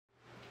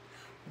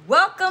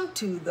Welcome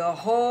to the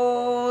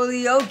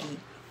Holy Yogi,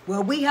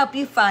 where we help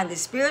you find the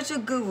spiritual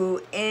guru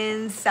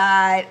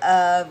inside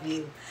of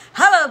you.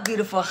 Hello,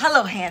 beautiful.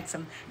 Hello,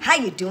 handsome. How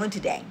you doing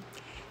today?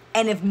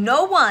 And if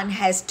no one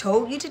has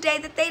told you today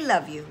that they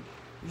love you,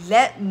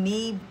 let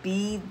me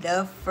be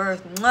the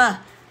first. Mwah.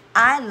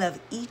 I love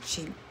each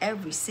and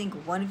every single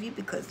one of you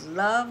because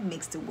love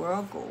makes the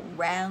world go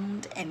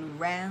round and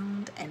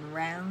round and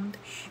round.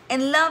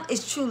 And love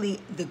is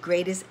truly the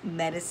greatest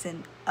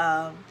medicine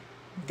of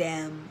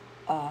them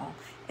all.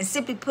 And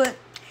simply put,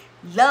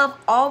 love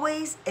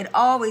always, it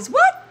always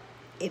what?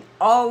 It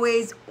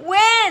always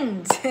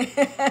wins.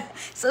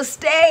 So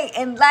stay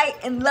in light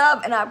and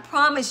love, and I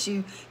promise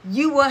you,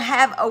 you will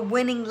have a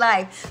winning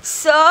life.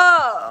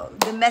 So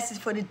the message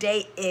for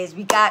today is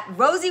we got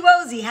Rosie.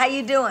 How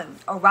you doing?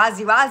 Or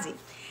Rozzy.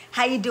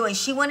 How you doing?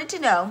 She wanted to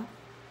know,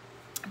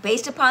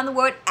 based upon the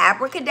word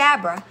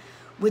abracadabra,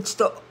 which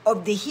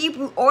the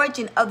Hebrew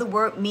origin of the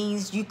word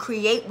means you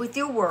create with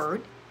your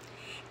word.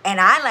 And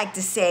I like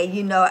to say,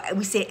 you know,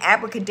 we say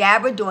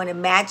abracadabra doing a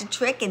magic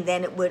trick, and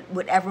then it would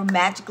whatever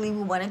magically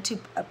we want it to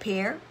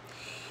appear.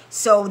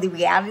 So the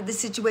reality of the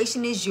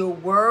situation is your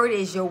word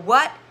is your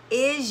what?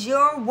 Is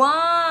your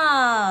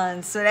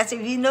wand. So that's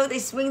if you know they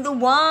swing the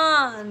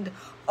wand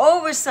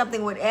over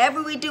something.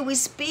 Whatever we do, we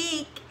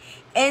speak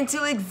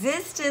into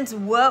existence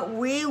what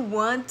we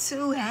want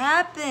to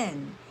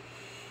happen.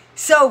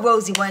 So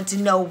Rosie wanted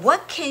to know,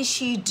 what can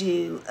she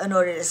do in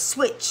order to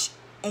switch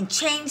and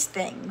change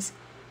things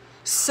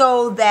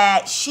so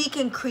that she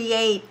can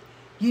create,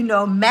 you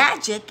know,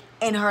 magic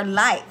in her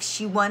life.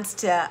 She wants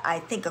to, I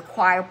think,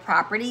 acquire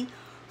property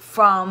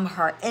from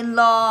her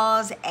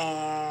in-laws,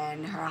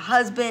 and her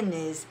husband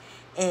is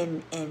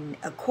in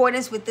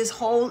accordance with this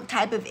whole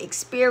type of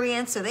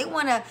experience. So they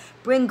want to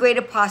bring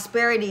greater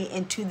prosperity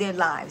into their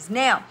lives.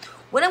 Now,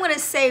 what I'm going to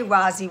say,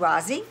 Rosie, or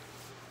Rosie,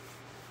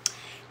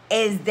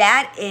 I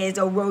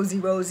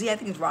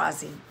think it's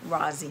Rosie,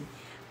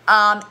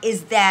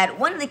 is that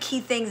one of the key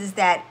things is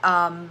that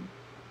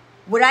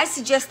what I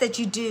suggest that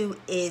you do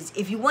is,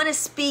 if you want to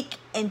speak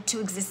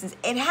into existence,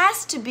 it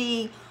has to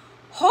be,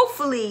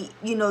 hopefully,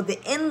 you know, the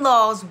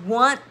in-laws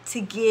want to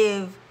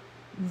give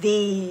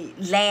the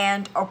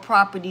land or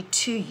property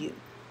to you.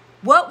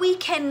 What we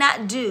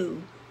cannot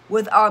do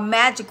with our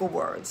magical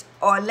words,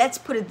 or let's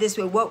put it this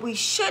way, what we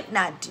should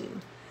not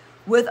do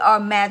with our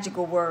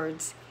magical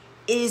words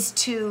is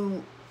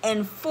to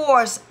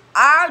enforce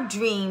our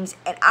dreams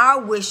and our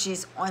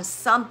wishes on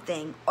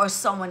something or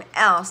someone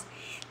else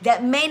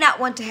that may not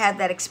want to have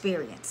that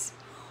experience.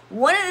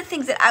 One of the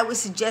things that I would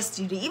suggest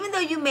you do, even though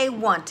you may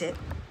want it,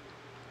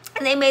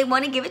 and they may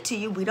want to give it to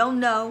you, we don't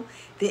know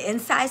the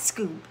inside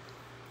scoop,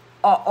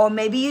 or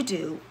maybe you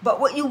do, but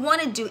what you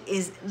want to do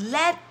is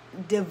let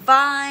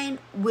divine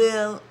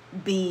will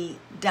be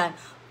done.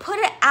 Put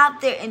it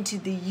out there into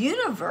the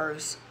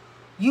universe.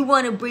 You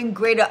want to bring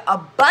greater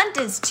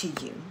abundance to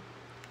you,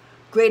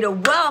 greater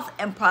wealth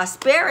and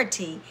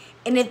prosperity.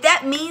 And if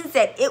that means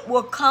that it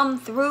will come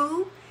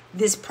through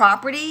this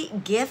property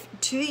gift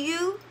to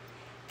you,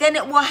 then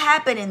it will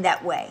happen in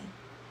that way.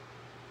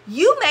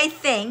 You may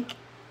think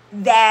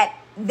that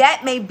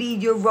that may be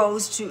your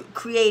road to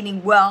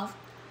creating wealth,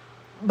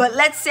 but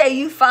let's say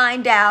you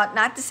find out,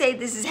 not to say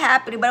this is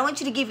happening, but I want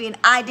you to give you an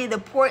idea of the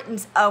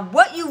importance of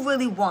what you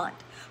really want.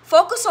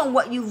 Focus on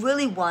what you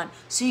really want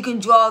so you can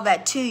draw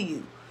that to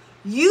you.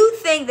 You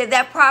think that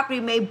that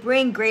property may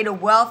bring greater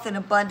wealth and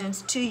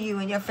abundance to you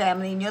and your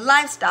family and your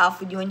lifestyle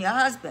for you and your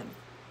husband.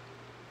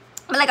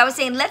 But like I was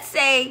saying, let's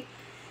say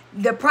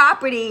the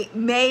property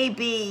may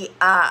be,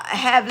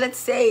 let's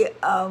say,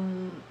 a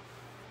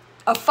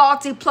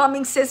faulty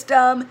plumbing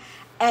system,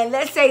 and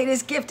let's say it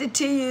is gifted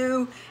to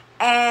you,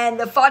 and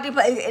the faulty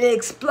it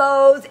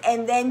explodes,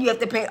 and then you have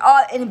to pay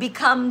all, and it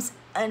becomes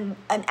an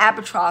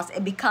albatross.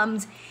 It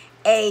becomes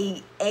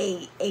a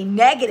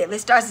negative. It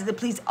starts to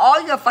deplete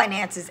all your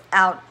finances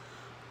out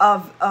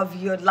of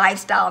your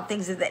lifestyle and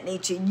things of that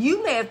nature.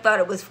 You may have thought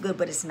it was good,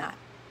 but it's not.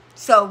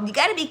 So you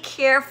got to be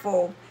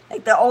careful.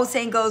 Like the old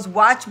saying goes,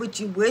 watch what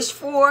you wish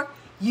for,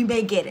 you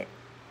may get it.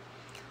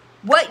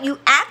 What you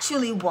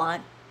actually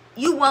want,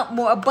 you want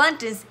more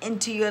abundance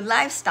into your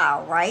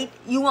lifestyle, right?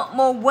 You want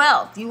more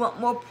wealth. You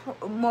want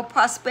more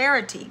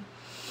prosperity.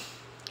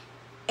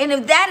 And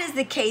if that is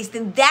the case,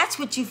 then that's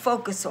what you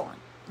focus on.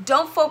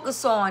 Don't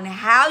focus on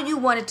how you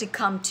want it to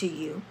come to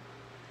you.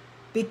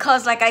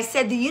 Because like I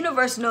said, the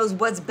universe knows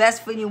what's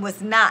best for you and what's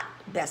not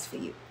best for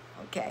you,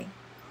 okay?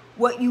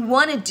 What you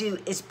want to do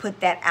is put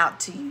that out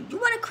to you. You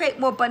want to create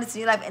more abundance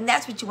in your life, and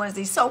that's what you want to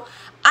see. So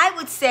I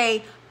would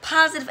say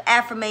positive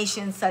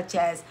affirmations such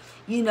as,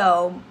 you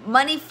know,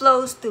 money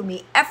flows through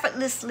me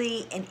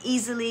effortlessly and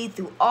easily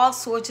through all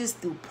sources,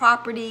 through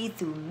property,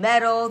 through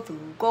metal,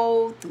 through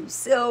gold, through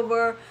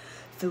silver,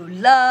 through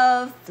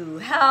love, through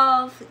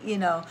health.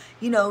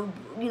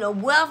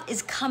 Wealth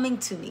is coming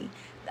to me.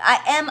 I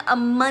am a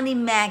money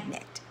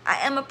magnet. I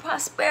am a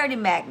prosperity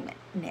magnet.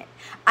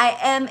 I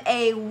am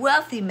a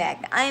wealthy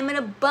magnet. I am an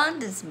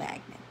abundance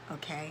magnet.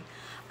 Okay,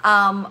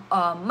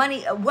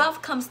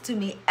 wealth comes to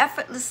me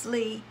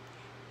effortlessly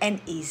and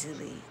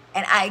easily.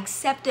 And I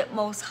accept it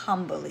most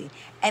humbly.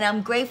 And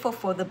I'm grateful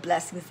for the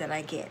blessings that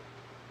I get.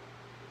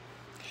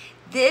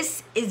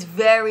 This is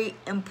very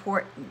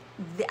important.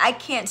 I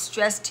can't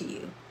stress to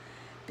you,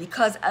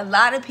 because a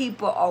lot of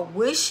people are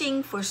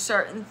wishing for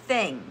certain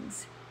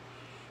things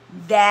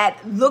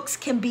that looks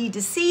can be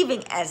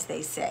deceiving, as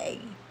they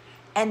say,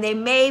 and they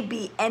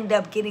maybe end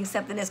up getting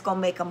something that's going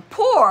to make them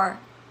poor,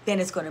 then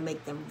it's going to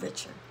make them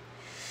richer.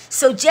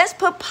 So just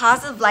put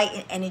positive light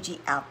and energy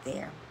out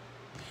there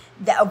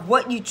of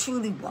what you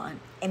truly want.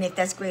 And if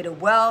that's greater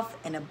wealth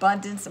and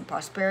abundance and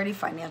prosperity,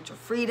 financial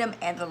freedom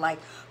and the like,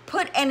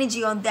 put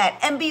energy on that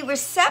and be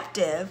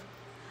receptive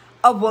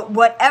of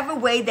whatever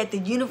way that the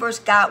universe,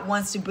 God,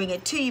 wants to bring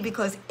it to you.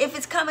 Because if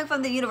it's coming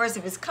from the universe,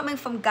 if it's coming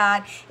from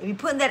God, if you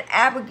put in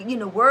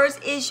that, words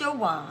is your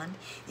wand.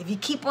 If you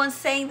keep on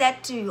saying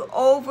that to you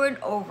over and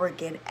over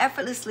again,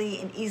 effortlessly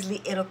and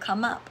easily, it'll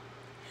come up.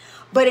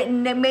 But it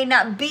may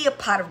not be a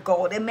pot of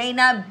gold. It may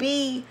not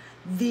be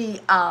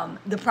the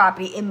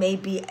property. It may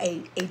be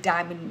a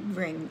diamond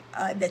ring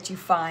that you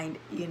find,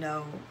 in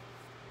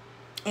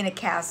a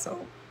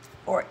castle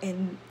or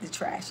in the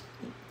trash,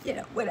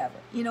 whatever.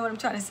 You know what I'm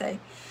trying to say?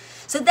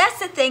 So that's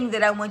the thing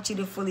that I want you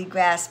to fully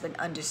grasp and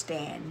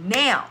understand.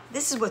 Now,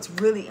 this is what's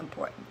really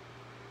important.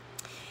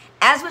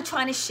 As we're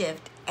trying to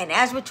shift and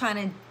as we're trying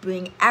to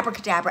bring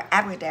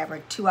abracadabra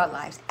to our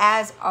lives,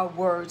 as our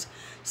words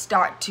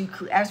start to,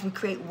 as we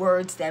create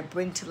words that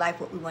bring to life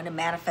what we want to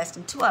manifest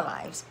into our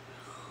lives,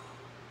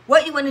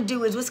 what you want to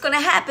do is, what's going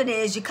to happen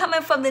is you're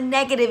coming from the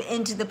negative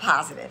into the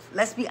positive.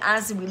 Let's be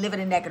honest, we live in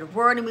a negative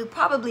world, and we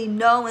probably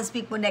know and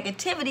speak more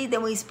negativity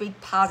than we speak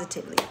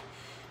positively.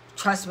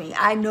 Trust me,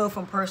 I know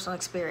from personal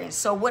experience.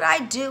 So what I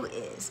do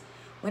is,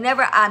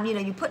 whenever I'm,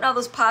 you're putting all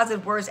those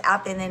positive words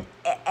out there, and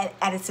then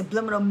at a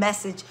subliminal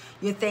message,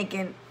 you're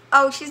thinking,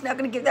 oh, she's not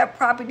going to give that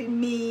property to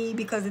me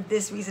because of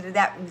this reason or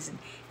that reason.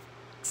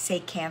 Say,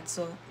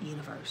 cancel,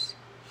 universe.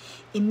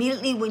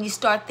 Immediately when you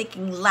start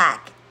thinking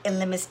lack and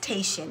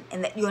limitation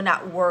and that you're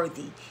not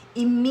worthy,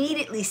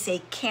 immediately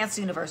say,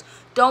 cancel, universe.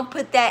 Don't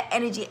put that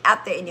energy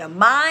out there in your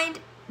mind.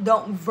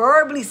 Don't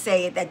verbally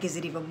say it. That gives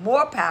it even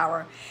more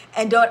power.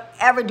 And don't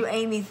ever do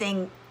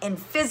anything in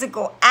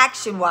physical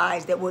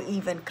action-wise that will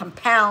even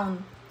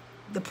compound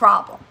the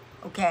problem,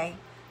 okay,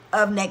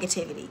 of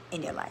negativity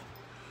in your life.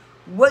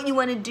 What you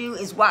want to do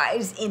is, while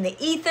it's in the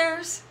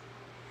ethers,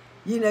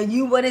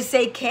 you want to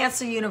say,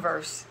 cancel,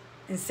 universe,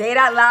 and say it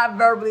out loud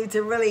verbally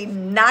to really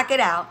knock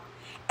it out.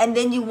 And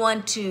then you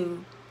want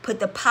to put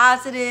the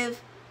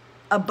positive,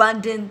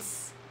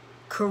 abundance,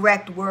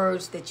 correct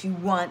words that you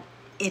want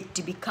it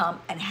to become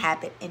and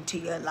habit into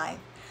your life.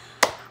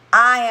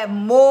 I have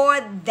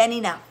more than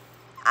enough.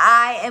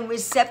 I am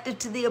receptive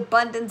to the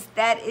abundance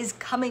that is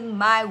coming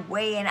my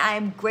way, and I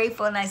am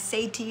grateful. And I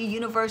say to you,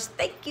 universe,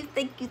 thank you,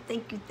 thank you,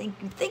 thank you, thank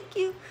you, thank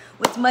you,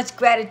 with much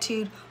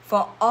gratitude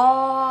for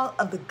all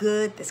of the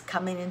good that's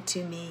coming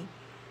into me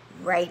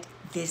right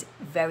this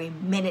very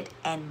minute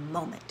and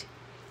moment.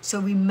 So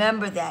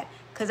remember that,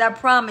 because I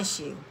promise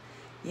you,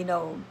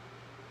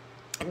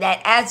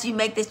 that as you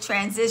make this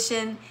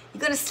transition,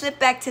 you're going to slip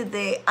back to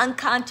the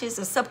unconscious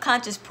or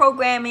subconscious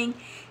programming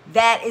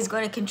that is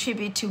going to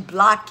contribute to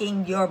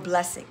blocking your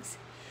blessings.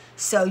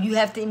 So you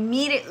have to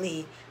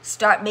immediately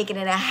start making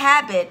it a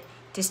habit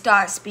to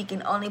start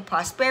speaking only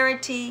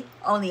prosperity,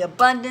 only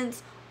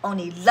abundance,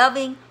 only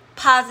loving,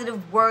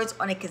 positive words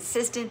on a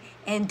consistent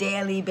and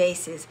daily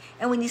basis.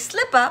 And when you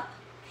slip up,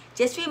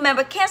 just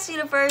remember, cancel,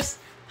 universe.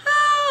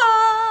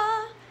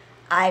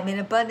 I'm in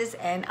abundance,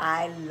 and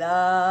I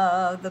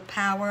love the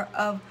power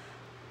of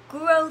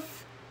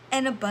growth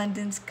and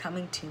abundance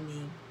coming to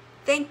me.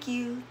 Thank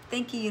you,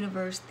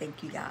 universe.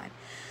 Thank you, God.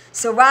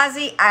 So,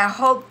 Rosie, I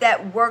hope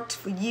that worked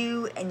for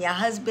you and your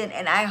husband,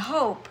 and I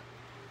hope,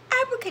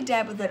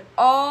 abracadabra, that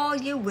all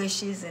your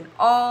wishes and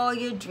all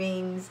your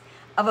dreams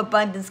of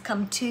abundance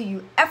come to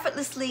you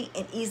effortlessly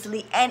and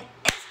easily and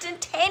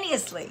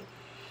instantaneously.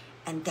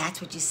 And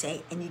that's what you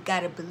say, and you got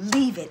to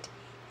believe it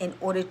in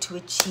order to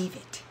achieve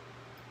it.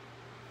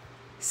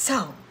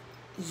 So,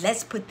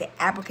 let's put the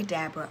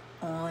abracadabra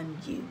on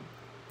you.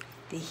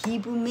 The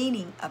Hebrew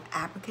meaning of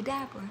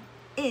abracadabra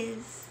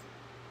is,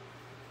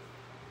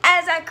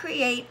 as I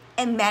create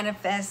and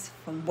manifest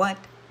from what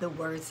the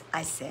words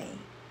I say.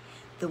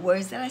 The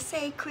words that I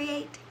say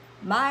create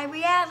my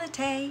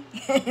reality.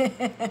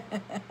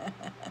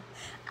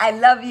 I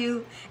love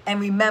you, and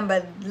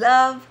remember,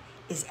 love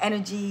is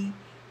energy,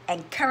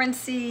 and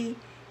currency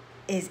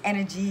is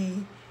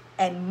energy,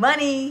 and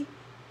money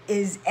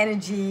is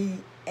energy,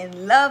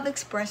 and love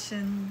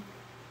expression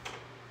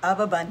of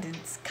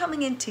abundance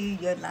coming into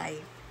your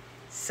life.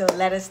 So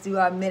let us do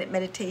our minute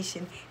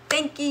meditation.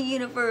 Thank you,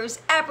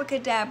 universe,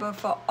 abracadabra,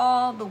 for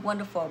all the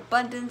wonderful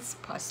abundance,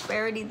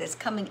 prosperity that's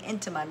coming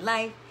into my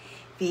life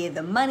via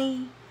the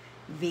money,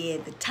 via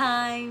the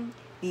time,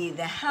 via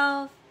the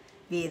health,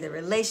 via the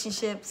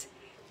relationships,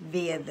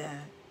 via the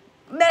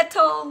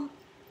metal,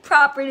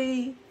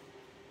 property,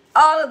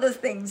 all of those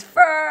things,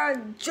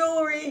 fur,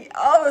 jewelry,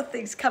 all the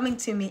things coming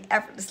to me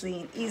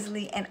effortlessly and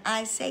easily. And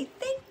I say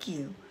thank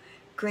you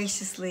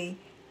graciously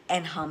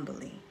and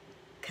humbly,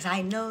 because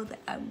I know that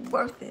I'm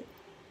worth it.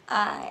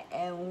 I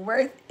am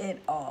worth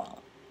it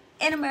all.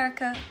 In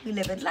America, we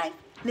live in life,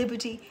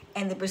 liberty,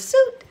 and the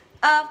pursuit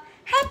of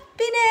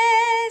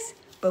happiness.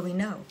 But we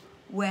know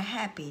we're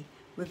happy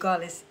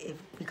regardless,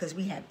 because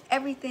we have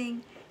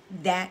everything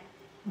that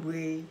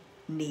we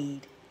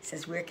need,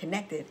 since we're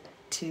connected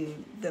to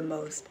the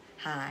Most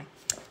High.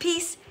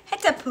 Peace,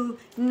 hetapu,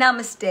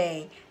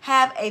 namaste.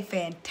 Have a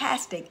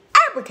fantastic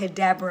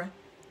abracadabra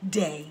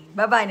day.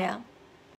 Bye-bye now.